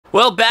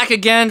Well, back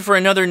again for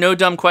another No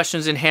Dumb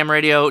Questions in Ham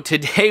Radio.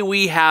 Today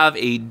we have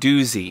a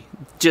doozy.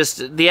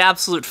 Just the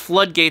absolute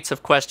floodgates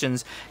of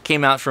questions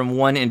came out from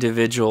one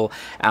individual,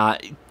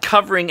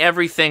 covering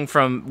everything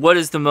from what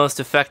is the most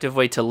effective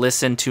way to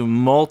listen to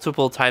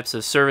multiple types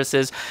of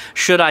services,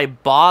 should I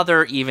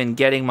bother even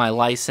getting my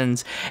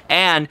license,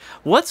 and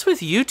what's with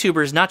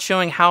YouTubers not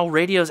showing how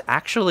radios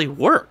actually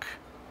work?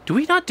 Do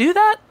we not do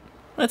that?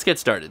 Let's get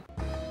started.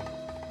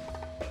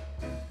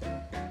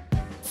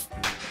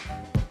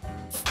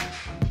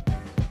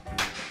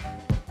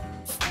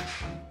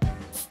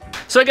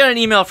 So I got an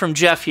email from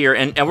Jeff here,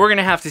 and we're going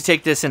to have to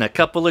take this in a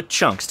couple of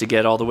chunks to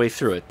get all the way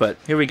through it, but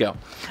here we go.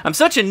 I'm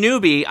such a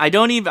newbie, I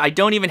don't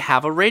even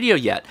have a radio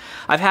yet.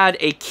 I've had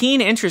a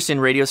keen interest in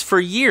radios for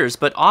years,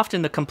 but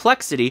often the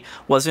complexity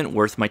wasn't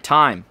worth my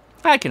time.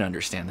 I can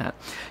understand that.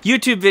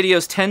 YouTube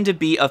videos tend to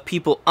be of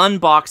people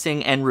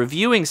unboxing and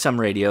reviewing some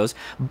radios,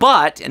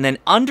 but, and then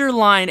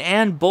underline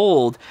and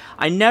bold,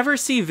 I never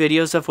see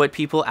videos of what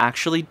people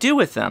actually do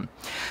with them.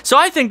 So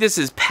I think this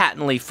is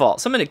patently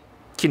false. I'm going to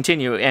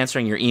continue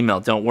answering your email,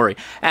 don't worry.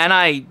 And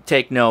I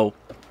take no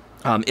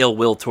ill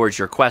will towards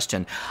your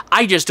question.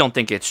 I just don't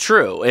think it's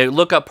true.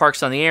 Look up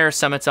Parks on the Air,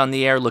 Summits on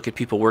the Air, look at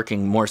people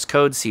working Morse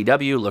code,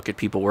 CW, look at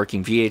people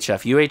working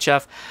VHF,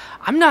 UHF.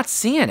 I'm not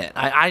seeing it.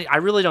 I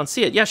really don't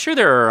see it. Yeah, sure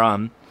there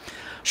are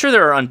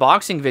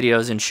unboxing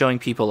videos and showing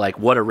people like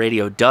what a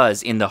radio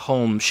does in the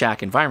home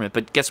shack environment,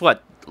 but guess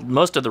what?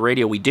 Most of the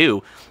radio we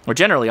do, we're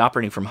generally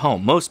operating from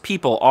home. Most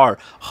people are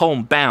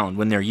homebound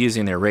when they're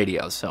using their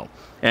radios. So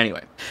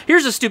anyway,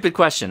 here's a stupid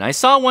question. I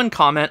saw one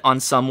comment on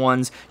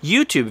someone's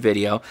YouTube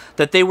video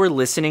that they were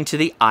listening to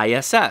the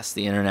ISS,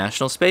 the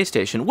International Space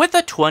Station, with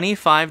a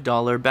 $25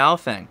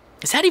 Baofeng.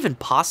 Is that even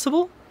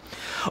possible?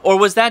 Or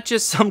was that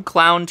just some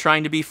clown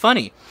trying to be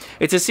funny?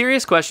 It's a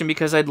serious question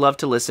because I'd love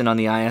to listen on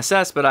the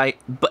ISS, but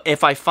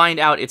if I find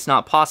out it's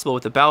not possible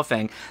with the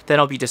Baofeng, then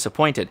I'll be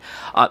disappointed.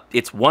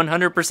 It's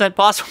 100%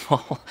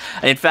 possible.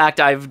 In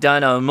fact, I've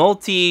done a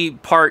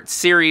multi-part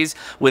series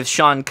with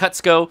Sean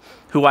Kutzko,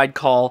 who I'd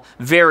call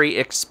very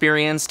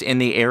experienced in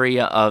the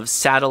area of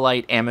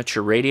satellite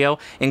amateur radio,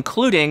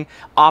 including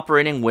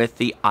operating with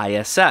the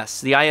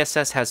ISS. The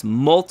ISS has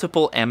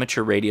multiple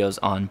amateur radios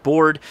on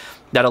board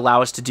that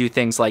allow us to do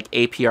things like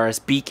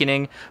APRS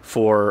beaconing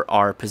for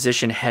our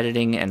position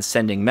heading and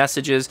sending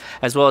messages,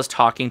 as well as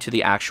talking to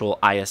the actual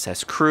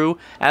ISS crew,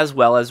 as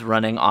well as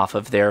running off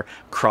of their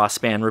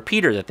crossband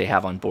repeater that they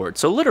have on board.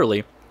 So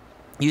literally,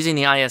 using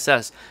the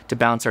ISS to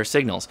bounce our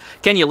signals.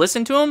 Can you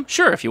listen to them?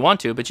 Sure, if you want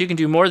to, but you can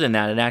do more than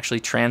that and actually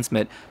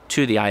transmit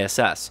to the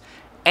ISS.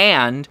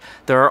 And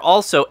there are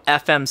also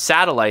FM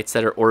satellites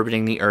that are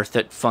orbiting the Earth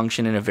that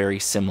function in a very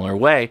similar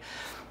way.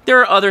 There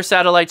are other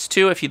satellites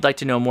too. If you'd like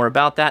to know more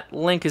about that,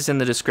 link is in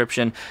the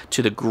description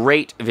to the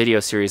great video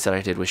series that I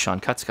did with Sean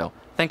Kutzko.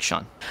 Thanks,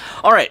 Sean.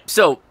 All right,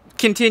 so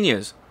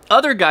continues.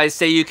 Other guys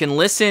say you can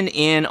listen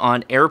in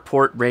on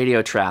airport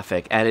radio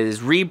traffic and it is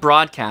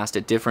rebroadcast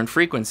at different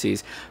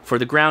frequencies for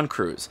the ground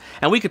crews.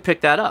 And we could pick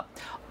that up.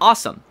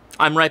 Awesome.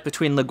 I'm right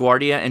between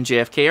LaGuardia and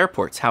JFK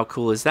airports. How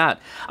cool is that?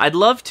 I'd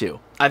love to.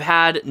 I've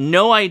had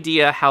no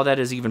idea how that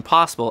is even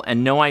possible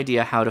and no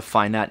idea how to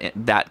find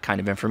that kind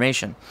of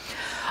information.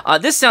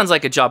 This sounds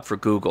like a job for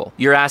Google.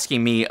 You're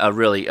asking me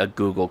really a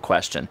Google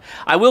question.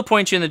 I will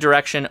point you in the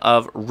direction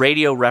of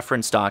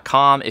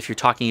radioreference.com if you're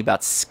talking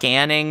about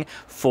scanning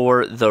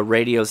for the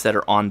radios that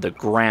are on the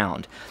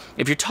ground.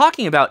 If you're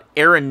talking about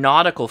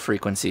aeronautical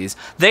frequencies,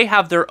 they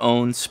have their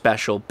own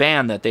special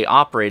band that they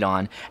operate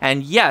on.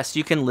 And yes,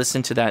 you can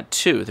listen to that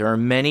too. There are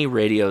many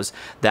radios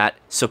that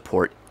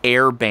support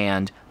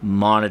Airband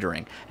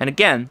monitoring. And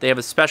again, they have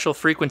a special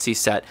frequency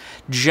set.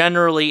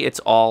 Generally, it's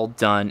all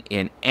done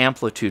in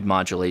amplitude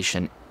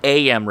modulation,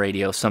 AM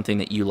radio, something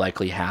that you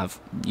likely have,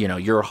 you know,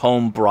 your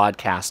home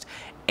broadcast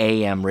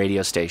AM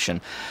radio station.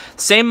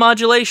 Same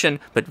modulation,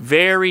 but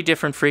very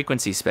different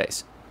frequency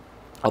space.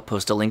 I'll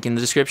post a link in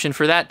the description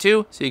for that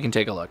too, so you can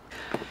take a look.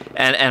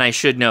 And I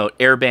should note,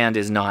 Airband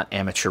is not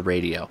amateur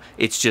radio.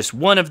 It's just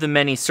one of the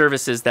many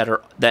services that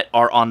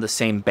are on the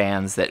same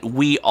bands that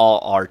we all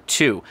are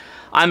too.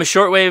 I'm a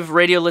shortwave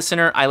radio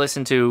listener. I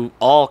listen to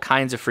all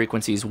kinds of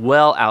frequencies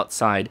well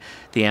outside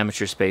the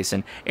amateur space,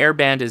 and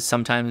Airband is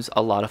sometimes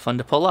a lot of fun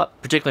to pull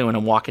up, particularly when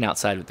I'm walking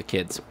outside with the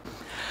kids.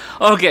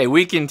 Okay,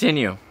 we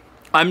continue.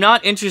 I'm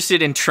not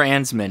interested in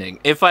transmitting.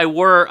 If I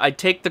were, I'd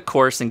take the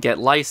course and get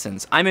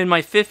licensed. I'm in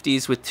my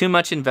 50s with too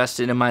much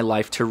invested in my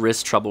life to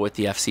risk trouble with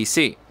the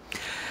FCC.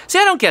 See,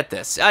 I don't get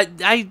this.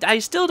 I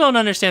still don't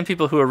understand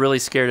people who are really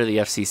scared of the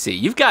FCC.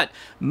 You've got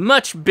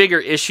much bigger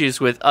issues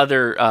with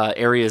other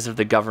areas of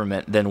the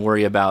government than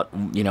worry about,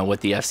 you know, what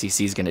the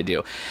FCC is going to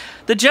do.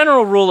 The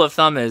general rule of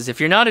thumb is if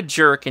you're not a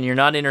jerk and you're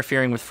not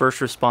interfering with first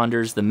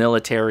responders, the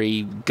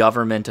military,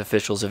 government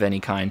officials of any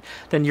kind,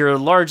 then you're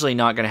largely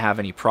not going to have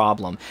any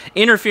problem.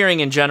 Interfering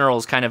in general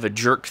is kind of a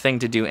jerk thing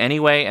to do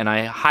anyway, and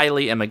I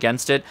highly am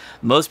against it.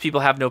 Most people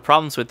have no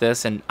problems with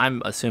this, and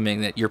I'm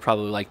assuming that you're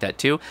probably like that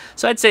too.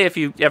 So I'd say if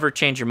you ever ever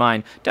change your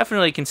mind,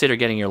 definitely consider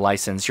getting your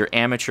license, your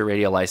amateur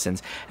radio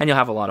license, and you'll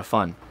have a lot of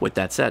fun. With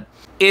that said,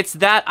 it's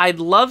that I'd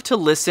love to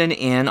listen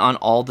in on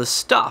all the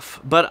stuff,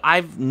 but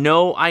I've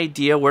no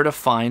idea where to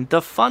find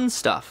the fun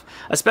stuff,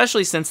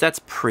 especially since that's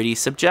pretty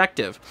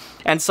subjective.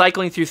 And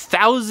cycling through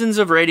thousands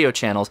of radio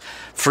channels,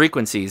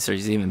 frequencies are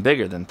even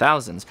bigger than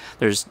thousands.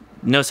 There's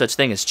no such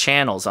thing as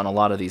channels on a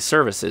lot of these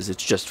services,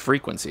 it's just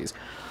frequencies.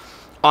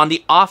 On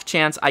the off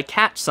chance I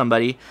catch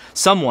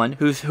someone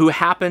who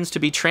happens to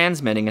be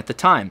transmitting at the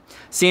time.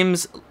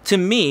 Seems to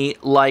me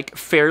like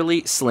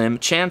fairly slim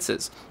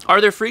chances. Are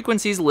there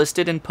frequencies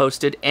listed and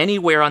posted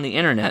anywhere on the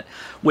internet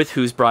with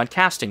who's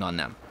broadcasting on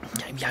them?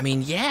 I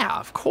mean, yeah,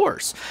 of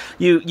course.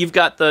 You've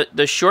got the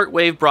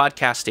shortwave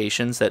broadcast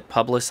stations that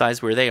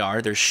publicize where they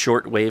are. There's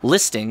shortwave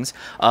listings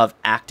of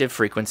active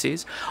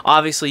frequencies.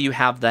 Obviously, you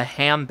have the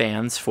ham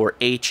bands for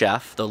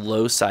HF, the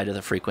low side of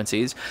the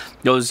frequencies.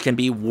 Those can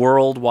be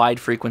worldwide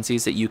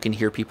frequencies that you can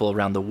hear people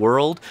around the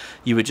world.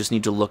 You would just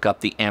need to look up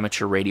the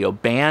amateur radio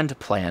band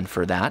plan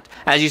for that.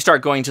 As you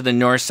start going to the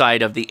north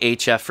side of the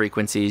HF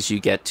frequencies,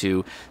 you get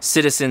to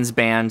Citizens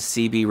Band,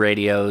 CB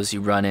radios. You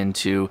run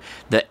into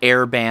the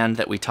Airband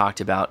that we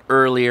talked about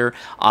earlier.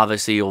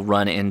 Obviously, you'll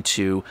run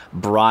into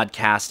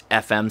broadcast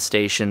FM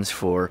stations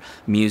for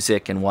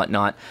music and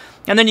whatnot.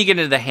 And then you get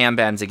into the ham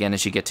bands again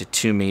as you get to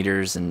 2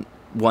 meters and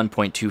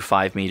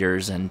 1.25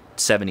 meters and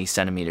 70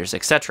 centimeters,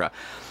 etc.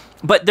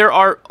 But there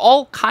are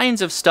all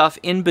kinds of stuff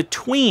in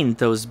between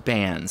those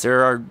bands.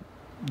 There are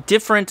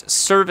different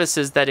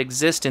services that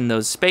exist in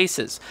those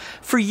spaces.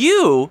 For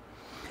you,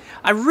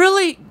 I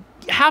really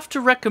have to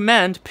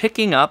recommend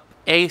picking up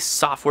a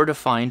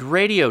software-defined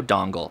radio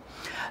dongle.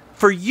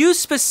 For you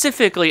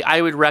specifically,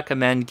 I would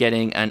recommend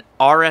getting an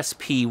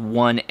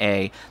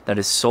RSP-1A that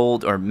is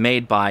sold or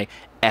made by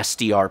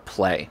SDR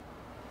Play.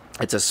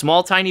 It's a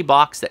small, tiny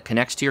box that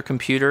connects to your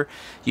computer.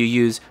 You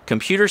use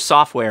computer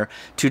software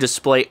to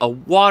display a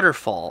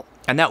waterfall,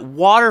 and that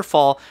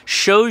waterfall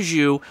shows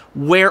you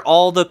where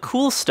all the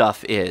cool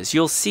stuff is.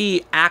 You'll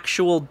see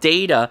actual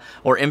data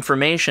or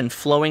information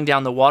flowing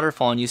down the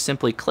waterfall, and you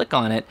simply click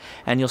on it,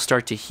 and you'll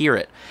start to hear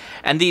it.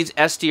 And these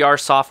SDR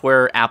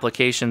software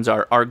applications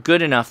are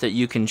good enough that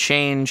you can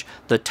change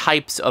the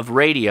types of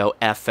radio,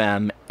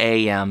 FM,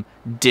 AM,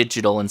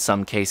 digital in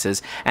some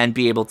cases, and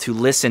be able to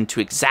listen to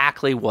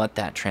exactly what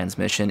that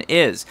transmission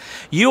is.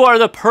 You are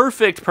the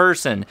perfect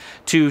person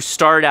to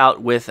start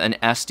out with an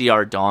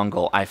SDR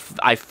dongle.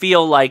 I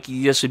feel like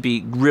this would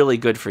be really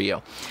good for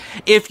you.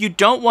 If you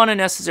don't want to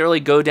necessarily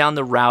go down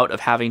the route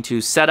of having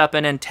to set up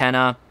an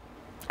antenna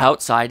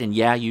outside, and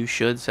yeah, you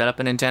should set up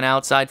an antenna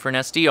outside for an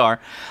SDR,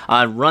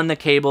 run the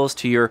cables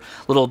to your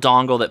little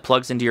dongle that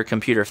plugs into your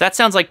computer. If that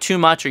sounds like too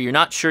much or you're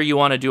not sure you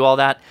want to do all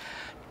that,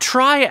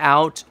 try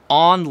out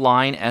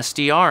online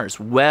SDRs,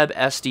 Web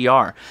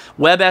SDR.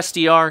 Web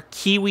SDR,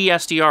 Kiwi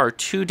SDR are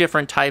two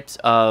different types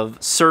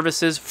of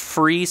services,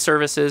 free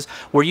services,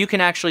 where you can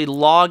actually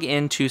log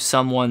into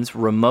someone's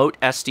remote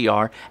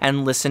SDR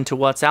and listen to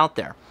what's out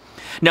there.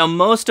 Now,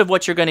 most of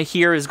what you're going to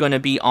hear is going to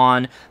be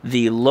on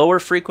the lower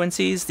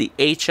frequencies, the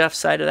HF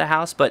side of the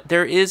house, but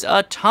there is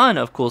a ton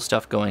of cool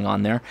stuff going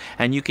on there,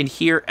 and you can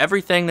hear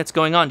everything that's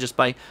going on just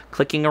by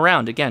clicking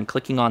around, again,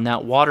 clicking on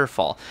that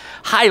waterfall.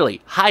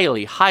 Highly,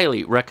 highly,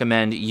 highly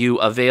recommend you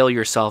avail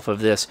yourself of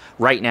this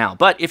right now.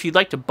 But if you'd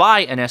like to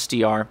buy an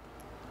SDR,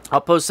 I'll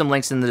post some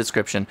links in the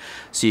description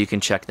so you can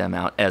check them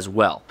out as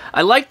well.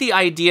 I like the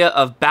idea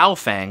of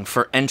Baofeng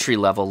for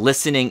entry-level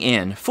listening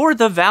in for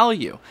the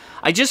value.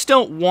 I just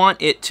don't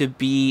want it to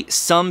be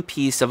some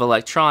piece of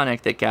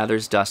electronic that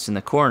gathers dust in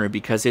the corner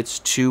because it's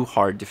too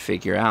hard to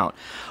figure out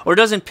or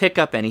doesn't pick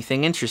up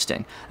anything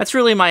interesting. That's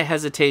really my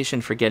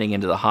hesitation for getting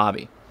into the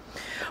hobby.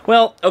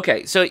 Well,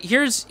 okay, so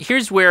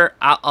here's where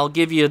I'll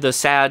give you the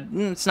sad,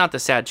 it's not the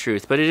sad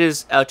truth, but it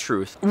is a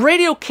truth.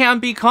 Radio can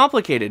be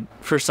complicated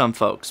for some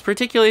folks,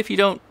 particularly if you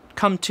don't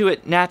come to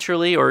it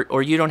naturally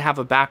or you don't have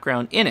a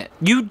background in it.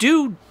 You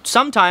do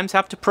sometimes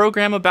have to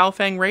program a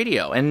Baofeng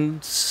radio,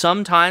 and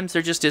sometimes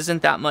there just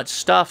isn't that much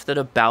stuff that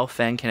a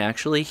Baofeng can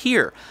actually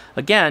hear.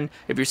 Again,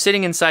 if you're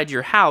sitting inside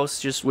your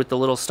house just with the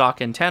little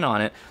stock antenna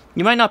on it,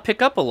 you might not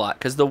pick up a lot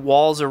because the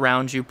walls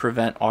around you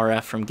prevent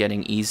RF from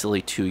getting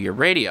easily to your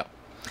radio.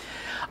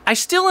 I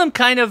still am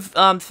kind of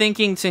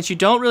thinking, since you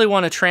don't really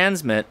want to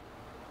transmit,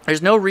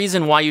 there's no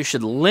reason why you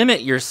should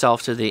limit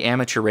yourself to the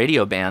amateur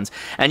radio bands,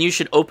 and you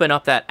should open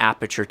up that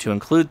aperture to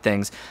include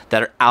things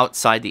that are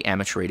outside the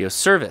amateur radio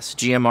service.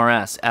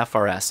 GMRS,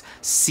 FRS,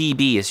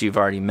 CB, as you've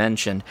already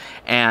mentioned,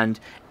 and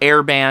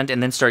Airband,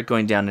 and then start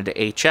going down into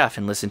HF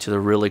and listen to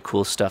the really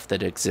cool stuff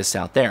that exists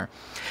out there.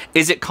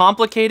 Is it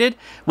complicated?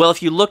 Well,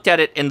 if you looked at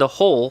it in the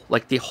whole,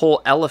 like the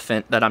whole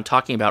elephant that I'm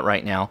talking about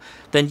right now,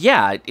 then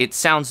yeah, it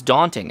sounds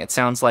daunting. It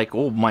sounds like,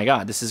 oh my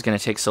God, this is going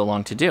to take so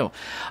long to do.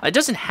 It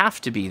doesn't have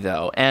to be,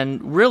 though,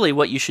 and really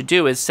what you should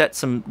do is set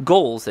some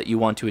goals that you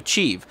want to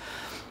achieve.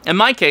 In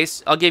my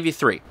case, I'll give you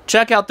 3.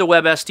 Check out the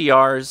web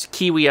SDRs,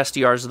 Kiwi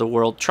SDRs of the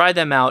world, try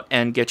them out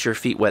and get your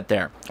feet wet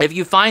there. If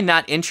you find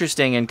that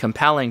interesting and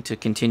compelling to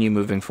continue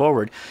moving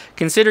forward,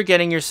 consider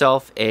getting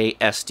yourself a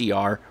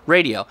SDR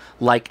radio,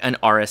 like an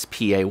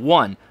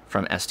RSPA1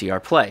 from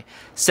SDR Play.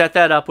 Set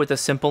that up with a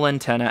simple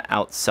antenna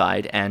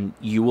outside and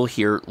you will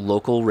hear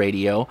local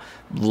radio,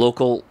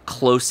 local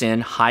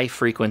close-in,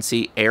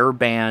 high-frequency,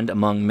 airband,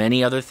 among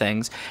many other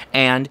things,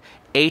 and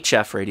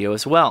HF radio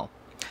as well.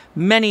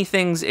 Many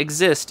things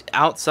exist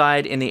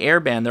outside in the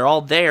airband. They're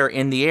all there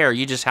in the air.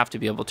 You just have to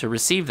be able to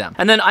receive them.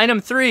 And then item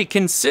 3,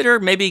 consider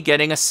maybe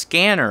getting a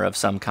scanner of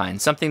some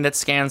kind, something that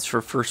scans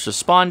for first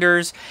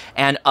responders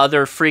and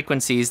other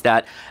frequencies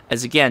that,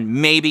 as again,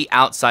 maybe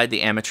outside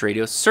the amateur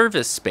radio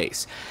service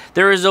space.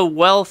 There is a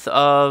wealth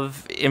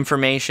of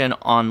information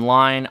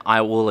online.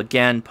 I will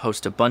again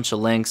post a bunch of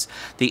links.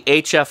 The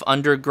HF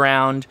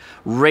Underground,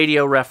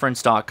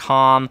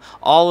 radioreference.com,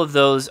 all of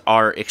those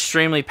are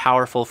extremely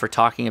powerful for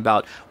talking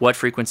about what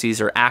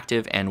frequencies are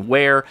active and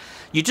where.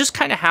 You just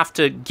kind of have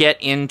to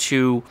get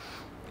into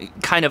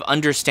kind of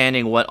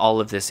understanding what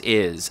all of this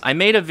is. I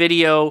made a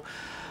video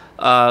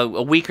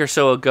a week or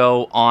so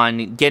ago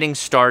on getting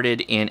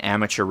started in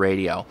amateur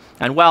radio.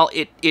 And while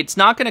it's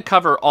not going to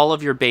cover all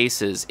of your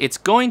bases, it's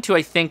going to,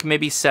 I think,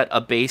 maybe set a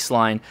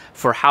baseline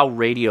for how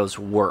radios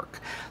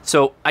work.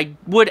 So I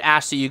would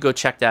ask that you go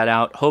check that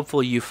out.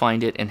 Hopefully you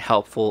find it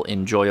helpful,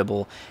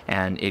 enjoyable,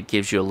 and it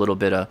gives you a little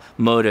bit of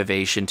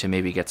motivation to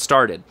maybe get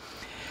started.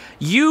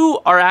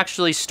 You are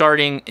actually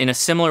starting in a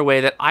similar way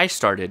that I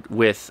started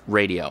with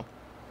radio.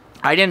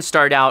 I didn't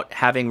start out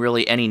having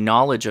really any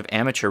knowledge of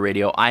amateur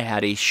radio. I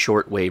had a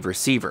shortwave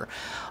receiver.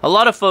 A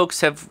lot of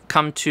folks have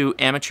come to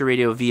amateur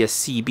radio via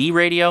CB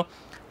radio.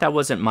 That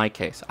wasn't my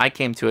case. I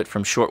came to it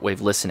from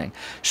shortwave listening.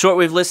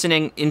 Shortwave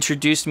listening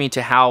introduced me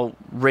to how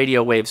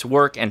radio waves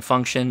work and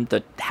function,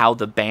 what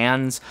the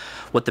bands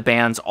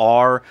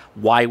are,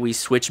 why we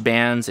switch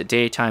bands at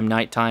daytime,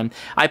 nighttime.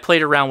 I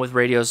played around with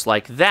radios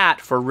like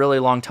that for a really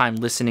long time,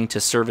 listening to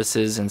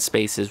services and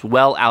spaces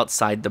well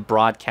outside the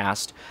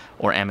broadcast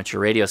or amateur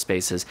radio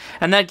spaces.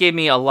 And that gave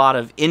me a lot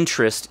of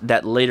interest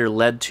that later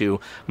led to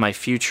my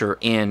future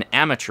in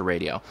amateur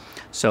radio.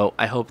 So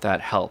I hope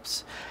that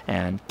helps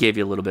and gave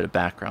you a little bit of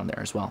background there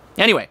as well.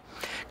 Anyway,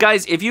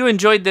 guys, if you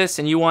enjoyed this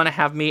and you want to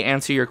have me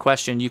answer your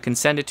question, you can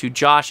send it to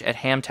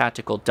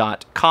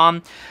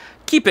josh@hamtactical.com.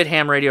 Keep it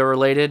ham radio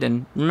related,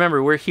 and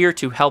remember, we're here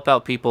to help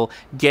out people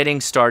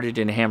getting started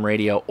in ham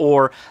radio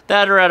or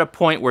that are at a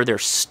point where they're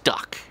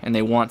stuck and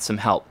they want some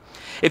help.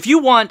 If you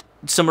want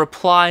some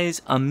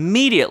replies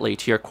immediately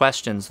to your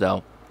questions,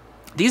 though,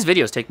 these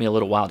videos take me a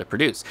little while to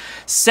produce.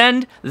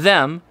 Send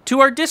them to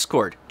our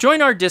Discord.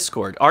 Join our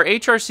Discord. Our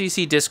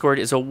HRCC Discord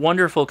is a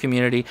wonderful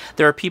community.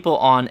 There are people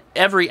on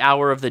every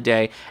hour of the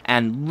day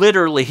and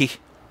literally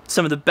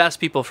some of the best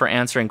people for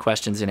answering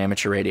questions in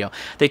amateur radio.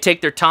 They take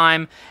their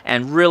time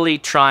and really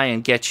try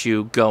and get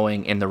you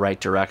going in the right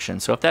direction.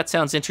 So if that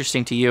sounds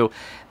interesting to you,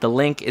 the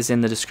link is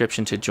in the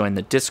description to join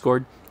the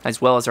Discord,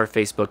 as well as our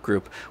Facebook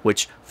group,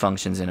 which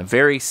functions in a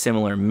very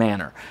similar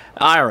manner.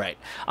 All right,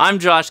 I'm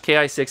Josh,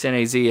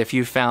 KI6NAZ. If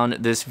you found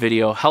this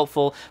video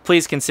helpful,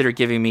 please consider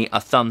giving me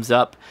a thumbs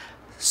up.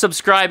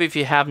 Subscribe if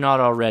you have not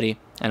already,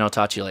 and I'll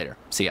talk to you later.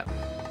 See ya.